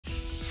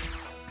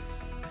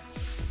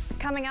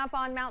Coming up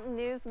on Mountain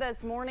News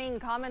this morning,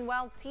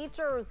 Commonwealth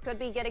teachers could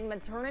be getting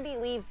maternity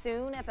leave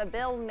soon if a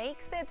bill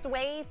makes its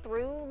way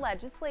through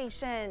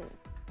legislation.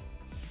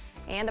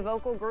 And a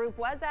vocal group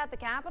was at the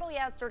Capitol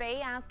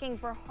yesterday asking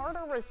for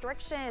harder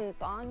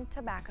restrictions on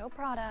tobacco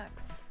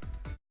products.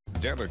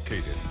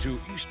 Dedicated to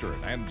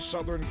Eastern and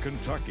Southern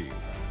Kentucky,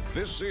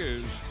 this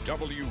is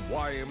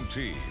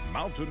WYMT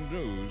Mountain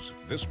News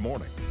this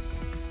morning.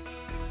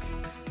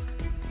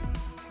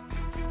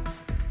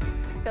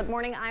 Good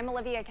morning, I'm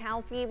Olivia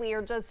Calfee. We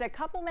are just a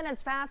couple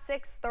minutes past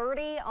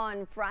 6:30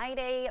 on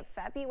Friday,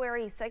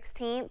 February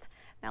 16th.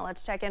 Now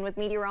let's check in with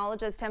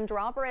meteorologist Tim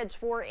Drawbridge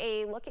for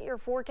a look at your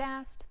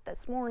forecast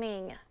this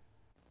morning.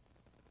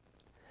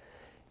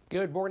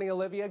 Good morning,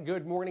 Olivia.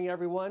 Good morning,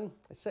 everyone.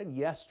 I said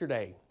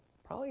yesterday,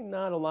 probably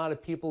not a lot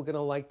of people going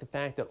to like the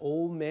fact that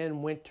Old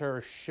Man Winter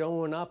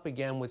showing up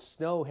again with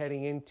snow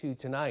heading into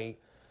tonight.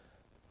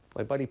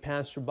 My buddy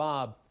Pastor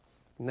Bob,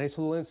 nice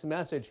little instant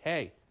message.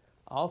 Hey,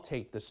 I'll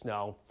take the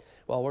snow.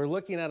 Well, we're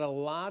looking at a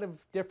lot of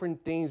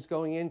different things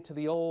going into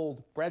the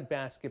old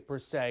breadbasket per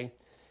se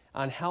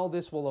on how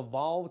this will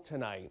evolve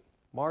tonight.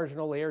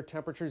 Marginal air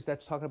temperatures,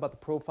 that's talking about the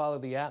profile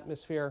of the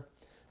atmosphere.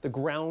 The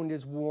ground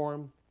is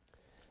warm.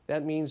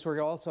 That means we're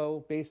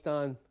also, based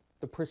on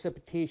the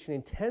precipitation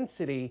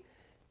intensity,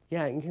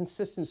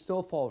 inconsistent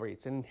snowfall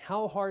rates. And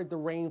how hard the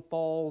rain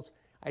falls,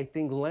 I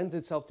think, lends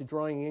itself to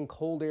drawing in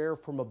cold air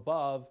from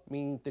above,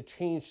 meaning the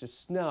change to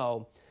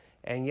snow.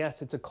 And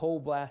yes, it's a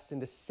cold blast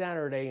into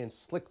Saturday and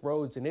slick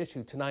roads an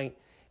issue tonight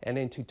and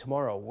into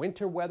tomorrow.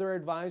 Winter weather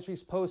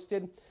advisories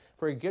posted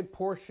for a good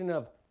portion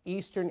of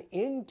eastern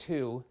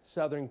into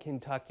southern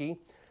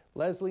Kentucky.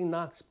 Leslie,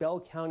 Knox, Bell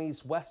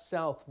counties, west,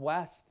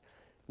 southwest,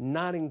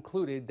 not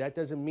included. That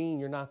doesn't mean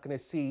you're not going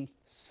to see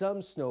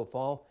some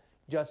snowfall,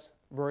 just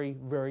very,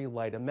 very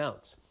light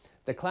amounts.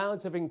 The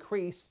clouds have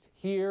increased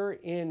here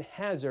in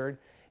Hazard,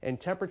 and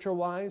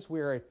temperature-wise,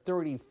 we're at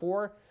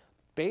 34.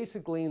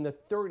 Basically in the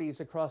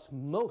 30s across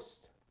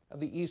most of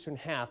the eastern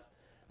half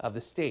of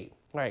the state.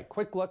 All right,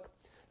 quick look.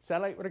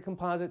 Satellite radar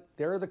composite.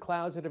 There are the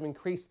clouds that have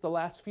increased the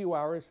last few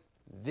hours.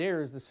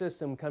 There's the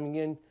system coming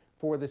in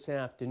for this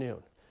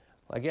afternoon.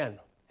 Again,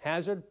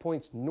 Hazard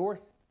points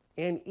north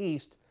and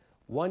east,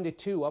 1 to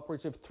 2,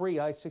 upwards of 3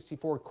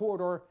 I-64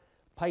 corridor,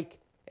 Pike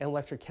and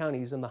Letcher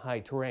counties in the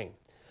high terrain.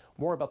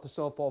 More about the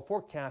snowfall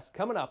forecast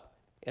coming up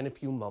in a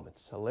few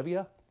moments.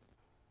 Olivia?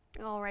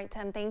 All right,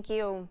 Tim, thank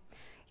you.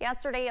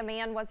 Yesterday, a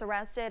man was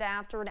arrested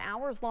after an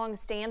hours-long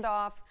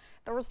standoff.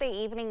 Thursday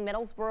evening,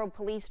 Middlesboro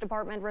Police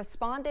Department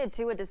responded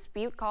to a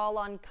dispute call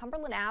on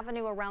Cumberland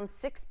Avenue around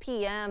 6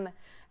 p.m.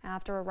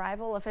 After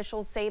arrival,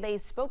 officials say they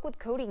spoke with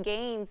Cody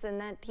Gaines and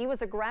that he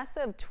was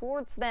aggressive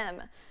towards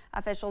them.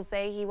 Officials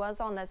say he was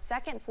on the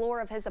second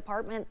floor of his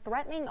apartment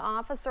threatening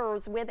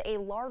officers with a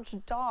large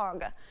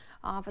dog.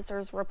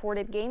 Officers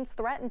reported Gaines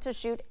threatened to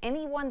shoot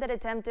anyone that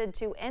attempted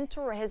to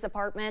enter his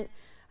apartment.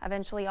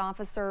 Eventually,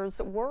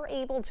 officers were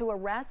able to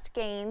arrest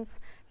Gaines.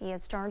 He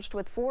is charged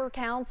with 4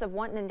 counts of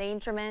wanton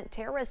endangerment,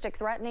 terroristic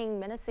threatening,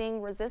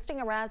 menacing, resisting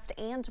arrest,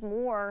 and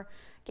more.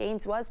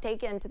 Gaines was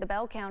taken to the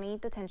Bell County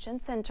Detention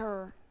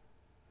Center.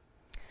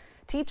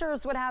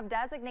 Teachers would have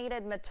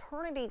designated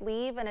maternity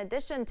leave in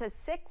addition to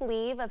sick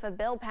leave if a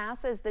bill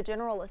passes the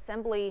General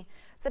Assembly.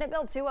 Senate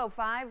Bill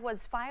 205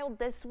 was filed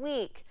this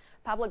week.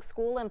 Public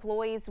school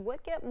employees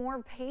would get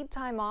more paid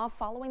time off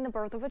following the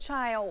birth of a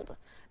child.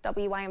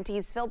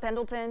 WYMT's Phil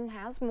Pendleton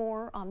has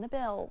more on the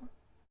bill.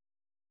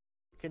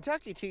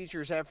 Kentucky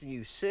teachers have to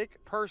use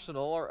sick,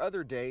 personal, or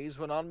other days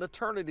when on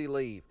maternity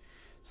leave.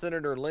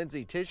 Senator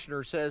Lindsey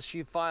Tishner says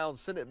she filed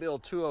Senate Bill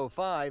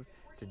 205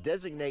 to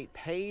designate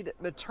paid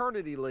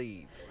maternity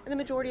leave. And the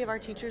majority of our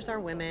teachers are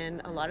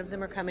women. A lot of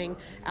them are coming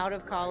out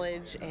of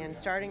college and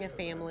starting a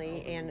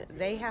family, and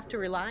they have to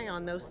rely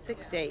on those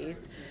sick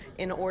days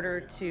in order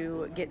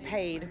to get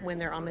paid when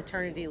they're on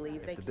maternity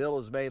leave. If the bill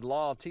is made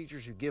law,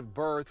 teachers who give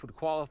birth would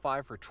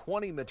qualify for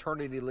 20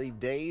 maternity leave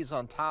days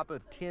on top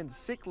of 10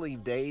 sick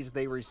leave days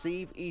they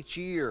receive each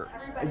year.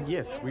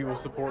 Yes, we will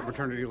support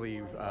maternity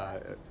leave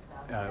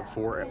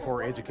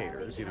for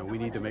educators. You know, we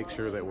need to make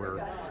sure that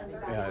we're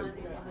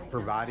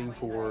providing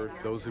for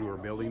those who are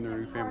building their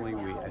new family.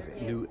 We, as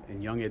new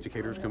and young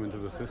educators come into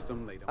the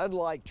system,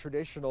 Unlike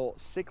traditional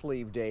sick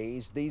leave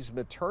days, these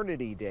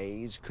maternity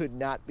days could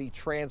not be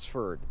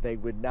transferred. They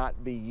would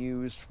not be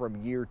used from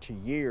year to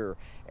year,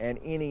 and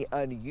any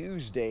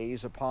unused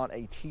days upon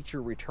a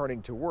teacher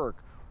returning to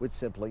work would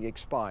simply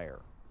expire.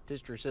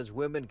 Tishner says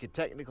women could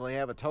technically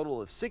have a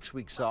total of 6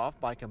 weeks off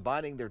by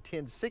combining their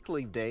 10 sick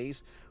leave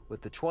days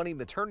with the 20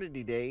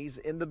 maternity days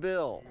in the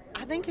bill.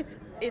 I think it's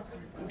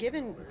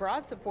given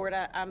broad support.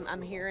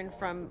 I'm hearing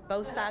from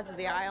both sides of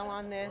the aisle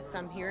on this.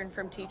 I'm hearing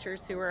from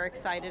teachers who are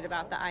excited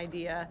about the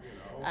idea.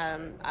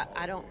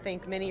 I don't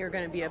think many are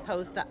going to be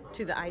opposed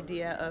to the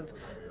idea of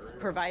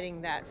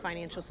providing that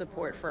financial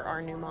support for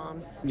our new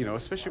moms. You know,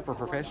 especially for a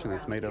profession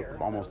that's made up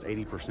almost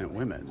 80%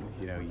 women.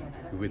 You know, you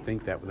would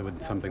think that would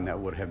be something that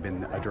would have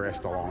been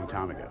addressed a long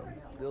time ago.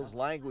 bill's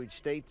language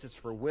states it's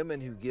for women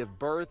who give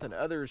birth and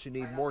others who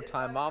need more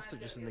time off,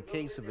 such as in the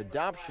case of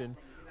adoption,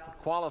 would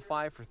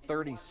qualify for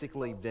 30 sick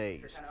leave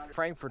days.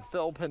 Frankfort,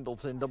 Phil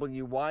Pendleton,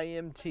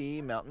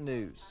 WYMT Mountain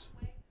News.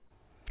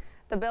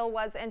 The bill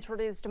was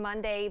introduced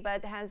Monday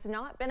but has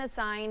not been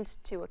assigned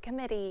to a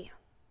committee.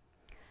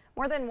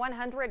 More than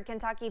 100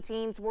 Kentucky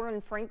teens were in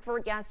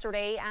Frankfort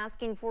yesterday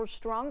asking for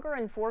stronger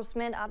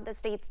enforcement of the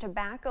state's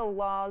tobacco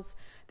laws.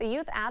 The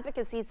Youth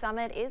Advocacy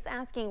Summit is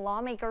asking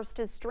lawmakers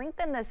to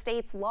strengthen the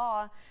state's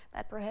law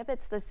that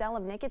prohibits the sale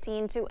of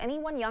nicotine to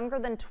anyone younger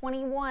than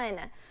 21.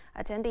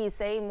 Attendees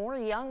say more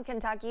young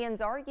Kentuckians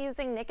are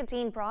using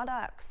nicotine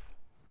products.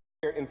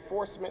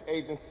 Enforcement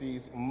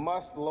agencies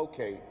must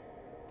locate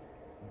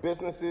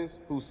businesses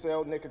who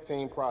sell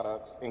nicotine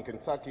products in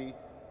Kentucky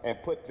and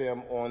put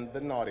them on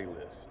the naughty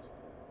list.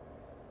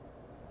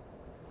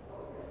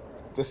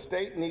 The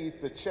state needs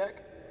to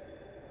check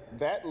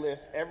that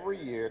list every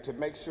year to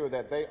make sure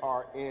that they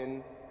are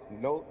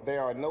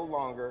no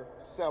longer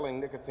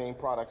selling nicotine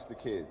products to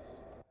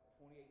kids.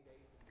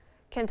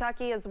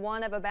 Kentucky is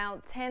one of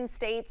about 10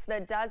 states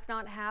that does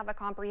not have a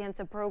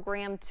comprehensive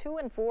program to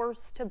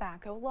enforce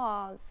tobacco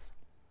laws.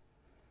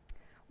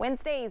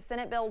 Wednesday's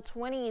Senate Bill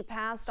 20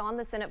 passed on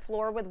the Senate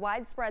floor with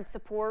widespread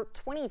support,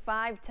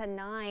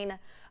 25-9.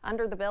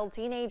 Under the bill,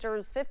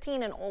 teenagers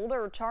 15 and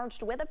older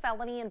charged with a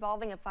felony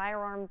involving a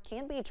firearm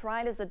can be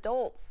tried as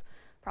adults.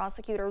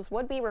 Prosecutors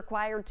would be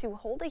required to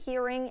hold a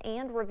hearing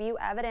and review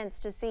evidence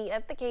to see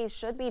if the case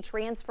should be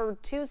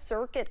transferred to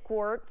circuit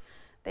court.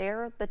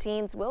 There, the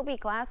teens will be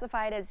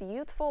classified as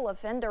youthful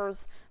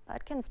offenders,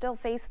 but can still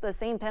face the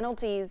same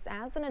penalties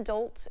as an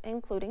adult,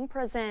 including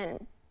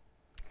prison.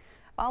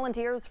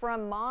 Volunteers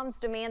from Moms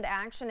Demand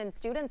Action and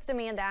Students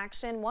Demand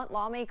Action want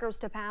lawmakers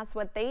to pass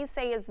what they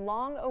say is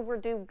long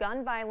overdue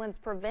gun violence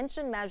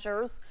prevention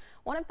measures.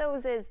 One of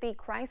those is the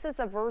Crisis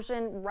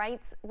Aversion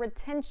Rights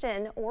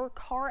Retention, or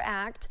CAR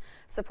Act.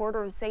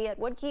 Supporters say it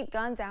would keep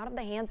guns out of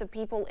the hands of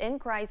people in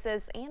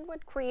crisis and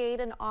would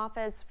create an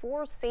office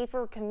for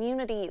safer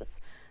communities.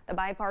 The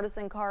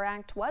bipartisan CAR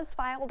Act was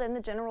filed in the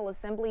General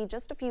Assembly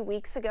just a few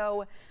weeks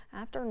ago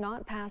after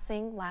not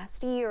passing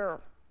last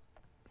year.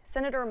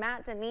 Senator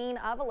Matt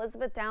Deneen of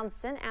Elizabethtown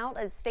sent out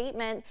a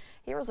statement.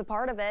 Here's a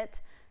part of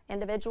it.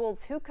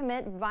 Individuals who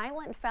commit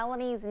violent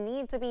felonies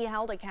need to be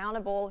held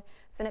accountable.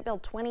 Senate Bill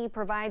 20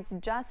 provides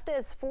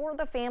justice for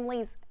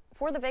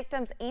the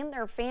victims and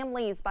their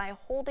families by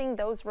holding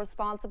those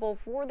responsible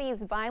for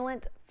these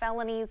violent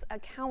felonies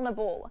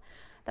accountable.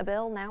 The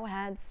bill now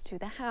heads to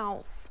the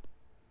House.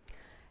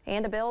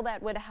 And a bill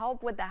that would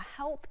help with the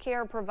health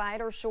care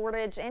provider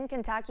shortage in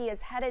Kentucky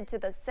is headed to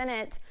the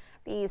Senate.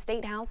 The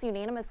State House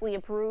unanimously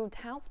approved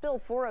House Bill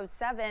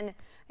 407.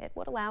 It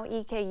would allow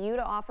EKU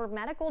to offer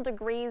medical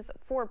degrees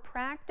for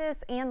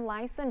practice and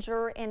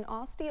licensure in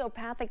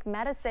osteopathic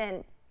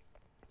medicine.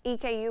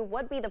 EKU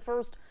would be the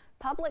first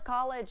public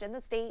college in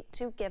the state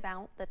to give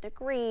out the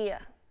degree.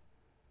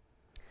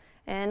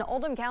 An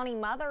Oldham County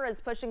mother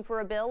is pushing for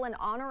a bill in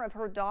honor of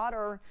her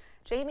daughter.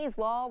 Jamie's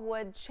law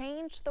would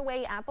change the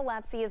way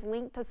epilepsy is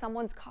linked to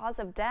someone's cause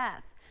of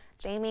death.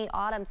 Jamie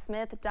Autumn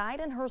Smith died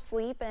in her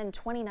sleep in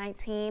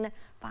 2019,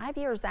 5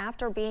 years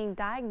after being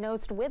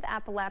diagnosed with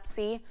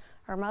epilepsy.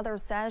 Her mother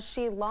says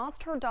she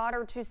lost her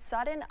daughter to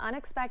sudden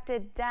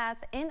unexpected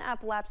death in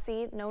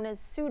epilepsy known as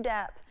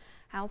SUDEP.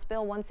 House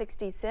Bill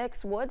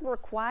 166 would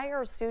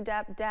require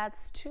SUDEP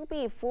deaths to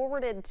be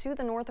forwarded to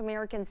the North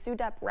American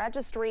SUDEP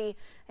Registry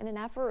in an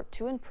effort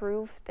to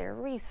improve their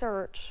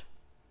research.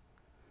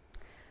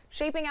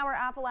 Shaping Our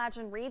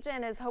Appalachian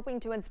Region is hoping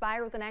to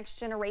inspire the next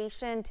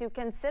generation to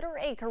consider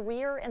a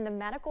career in the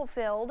medical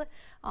field.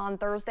 On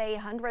Thursday,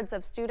 hundreds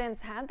of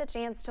students had the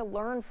chance to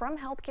learn from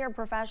healthcare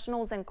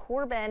professionals in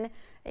Corbin.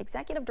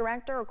 Executive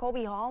Director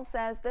Colby Hall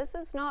says this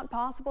is not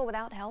possible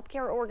without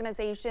healthcare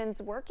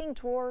organizations working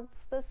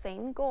towards the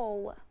same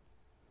goal.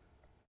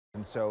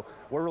 And so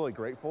we're really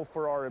grateful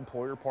for our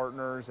employer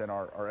partners and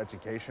our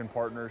education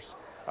partners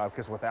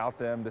because without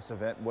them, this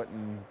event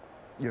wouldn't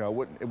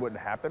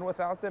happen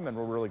without them, and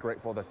we're really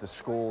grateful that the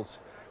schools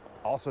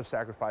also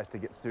sacrifice to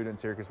get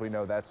students here because we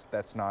know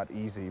that's not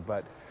easy.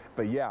 But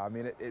yeah, I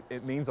mean,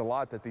 it means a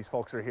lot that these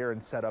folks are here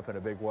and set up in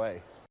a big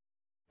way.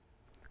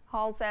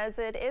 Hall says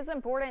it is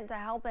important to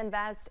help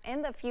invest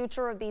in the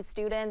future of these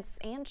students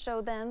and show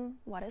them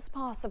what is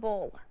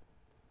possible.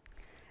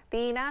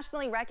 The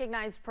nationally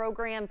recognized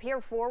program Peer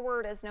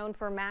Forward is known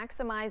for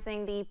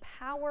maximizing the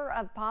power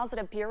of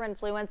positive peer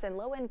influence in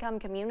low-income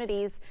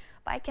communities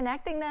by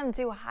connecting them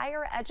to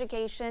higher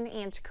education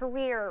and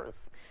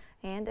careers.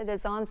 And it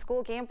is on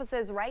school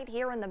campuses right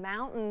here in the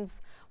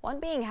mountains, one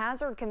being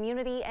Hazard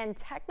Community and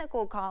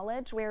Technical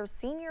College, where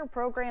Senior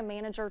Program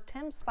Manager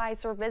Tim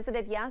Spicer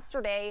visited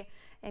yesterday,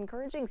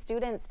 encouraging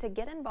students to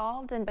get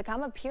involved and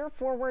become a peer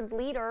forward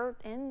leader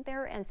in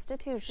their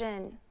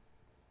institution.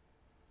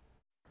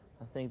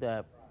 I think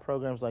that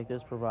programs like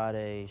this provide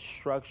a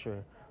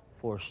structure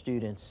for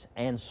students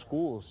and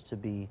schools to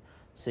be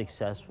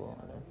successful.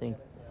 And I think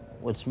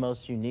what's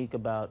most unique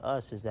about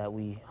us is that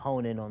we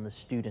hone in on the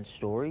student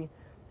story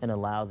and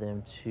allow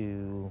them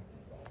to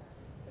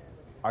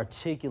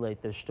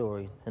articulate their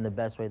story in the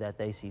best way that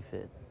they see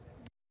fit.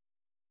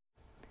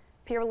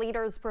 Peer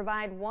leaders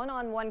provide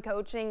one-on-one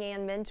coaching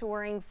and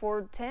mentoring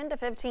for 10 to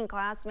 15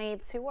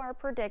 classmates who are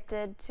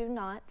predicted to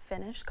not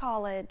finish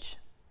college.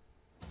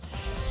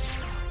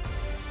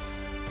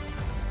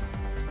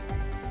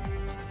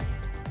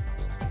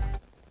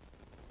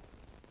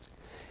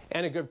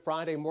 And a good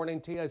Friday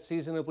morning to you. A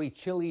seasonably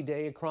chilly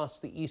day across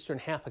the eastern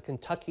half of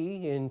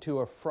Kentucky into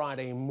a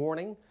Friday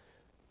morning.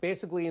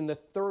 Basically in the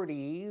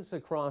 30s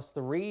across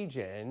the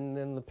region,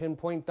 and the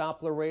pinpoint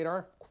Doppler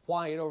radar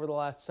quiet over the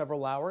last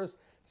several hours.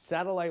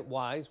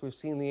 Satellite-wise, we've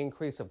seen the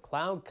increase of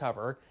cloud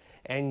cover,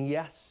 and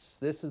yes,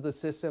 this is the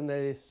system that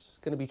is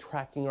going to be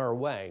tracking our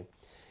way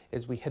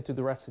as we head through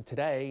the rest of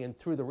today and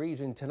through the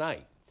region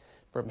tonight.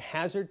 From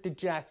Hazard to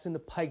Jackson to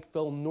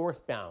Pikeville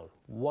northbound,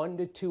 1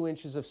 to 2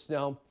 inches of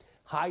snow.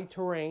 High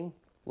terrain,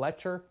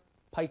 Letcher,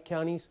 Pike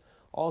counties,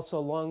 also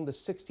along the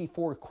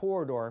 64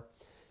 corridor,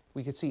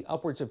 we could see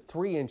upwards of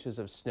 3 inches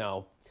of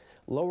snow.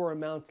 Lower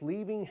amounts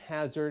leaving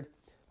Hazard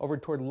over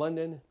toward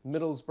London,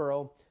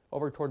 Middlesboro,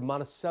 over toward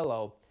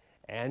Monticello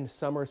and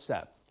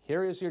Somerset.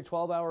 Here is your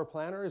 12-hour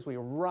planner as we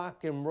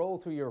rock and roll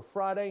through your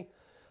Friday.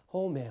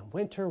 Oh man,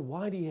 winter,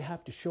 why do you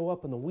have to show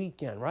up on the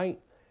weekend, right?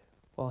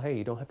 Well, hey,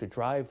 you don't have to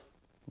drive.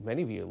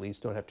 Many of you at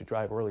least don't have to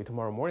drive early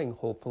tomorrow morning,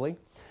 hopefully.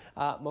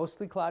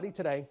 Mostly cloudy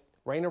today.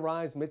 Rain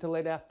arrives mid to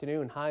late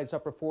afternoon, highs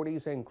upper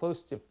 40s and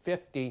close to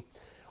 50.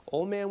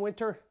 Old man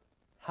winter,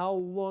 how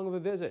long of a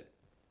visit?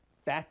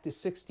 Back to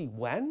 60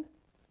 when?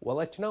 We'll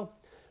let you know.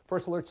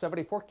 First Alert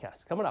 70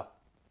 forecast coming up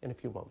in a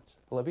few moments.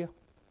 Olivia?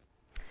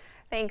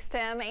 Thanks,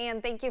 Tim,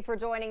 and thank you for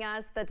joining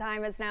us. The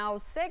time is now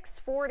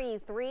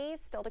 6:43.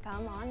 Still to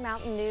come on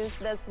Mountain News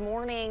this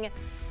morning.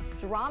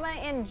 Drama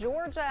in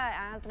Georgia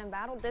as an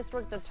embattled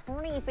district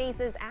attorney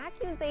faces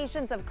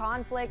accusations of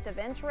conflict of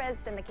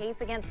interest in the case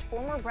against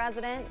former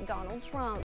President Donald Trump.